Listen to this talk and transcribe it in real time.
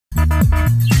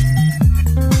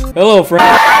Hello, friend.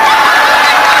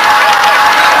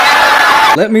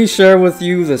 Let me share with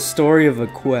you the story of a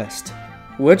quest.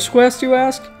 Which quest, you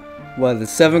ask? Why, the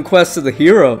 7 quests of the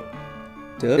hero.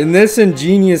 Duh. In this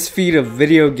ingenious feat of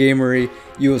video gamery,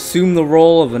 you assume the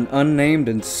role of an unnamed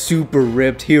and super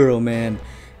ripped hero man,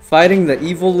 fighting the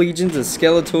evil legions of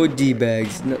Skeletoid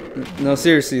D-bags. No,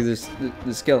 seriously, there's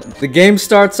skeletons. The game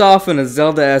starts off in a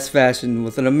Zelda-esque fashion,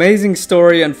 with an amazing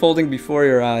story unfolding before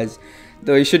your eyes.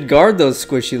 Though you should guard those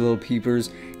squishy little peepers,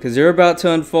 because they're about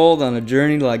to unfold on a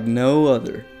journey like no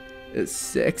other. A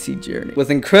sexy journey.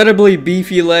 With incredibly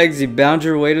beefy legs, you bound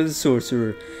your way to the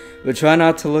sorcerer, but try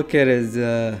not to look at his,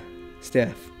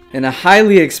 staff. In a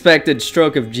highly expected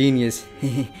stroke of genius,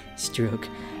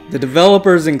 the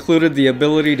developers included the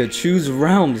ability to choose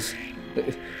realms.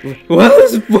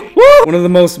 One of the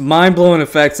most mind-blowing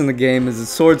effects in the game is the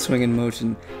sword swinging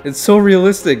motion. It's so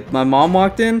realistic. My mom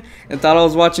walked in and thought I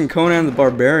was watching Conan the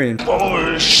Barbarian.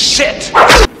 Oh shit!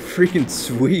 Freaking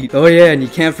sweet. Oh yeah, and you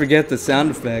can't forget the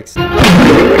sound effects.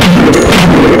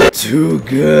 Too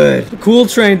good. The cool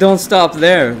train don't stop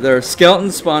there. There are skeleton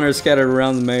spawners scattered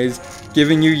around the maze,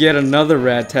 giving you yet another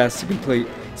rad task to complete.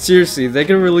 Seriously, they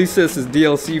could release this as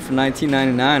DLC for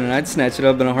 $19.99 and I'd snatch it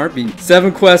up in a heartbeat.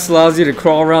 7 quests allows you to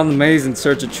crawl around the maze in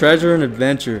search of treasure and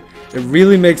adventure. It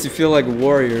really makes you feel like a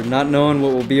warrior, not knowing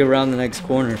what will be around the next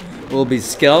corner. Will it be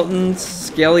skeletons,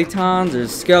 skeletons, or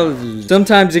skeletons?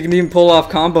 Sometimes you can even pull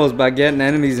off combos by getting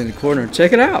enemies in the corner.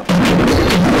 Check it out!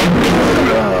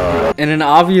 In an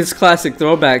obvious classic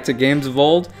throwback to games of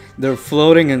old, there are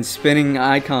floating and spinning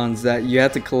icons that you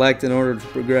have to collect in order to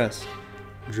progress.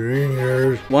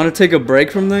 Dreamers. Want to take a break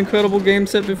from the incredible game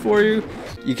set before you?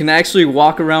 You can actually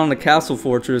walk around the castle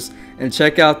fortress and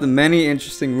check out the many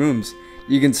interesting rooms.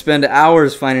 You can spend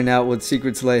hours finding out what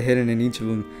secrets lay hidden in each of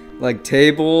them, like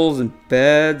tables and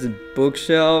beds and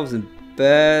bookshelves and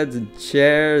beds and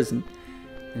chairs and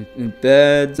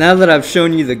beds. Now that I've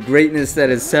shown you the greatness that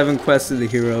is 7 quests of the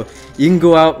hero, you can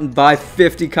go out and buy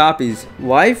 50 copies.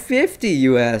 Why 50,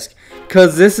 you ask?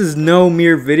 Cause this is no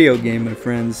mere video game, my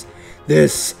friends.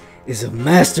 This is a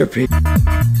masterpiece.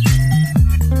 I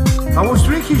was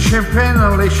drinking champagne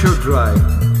on Lakeshore Drive.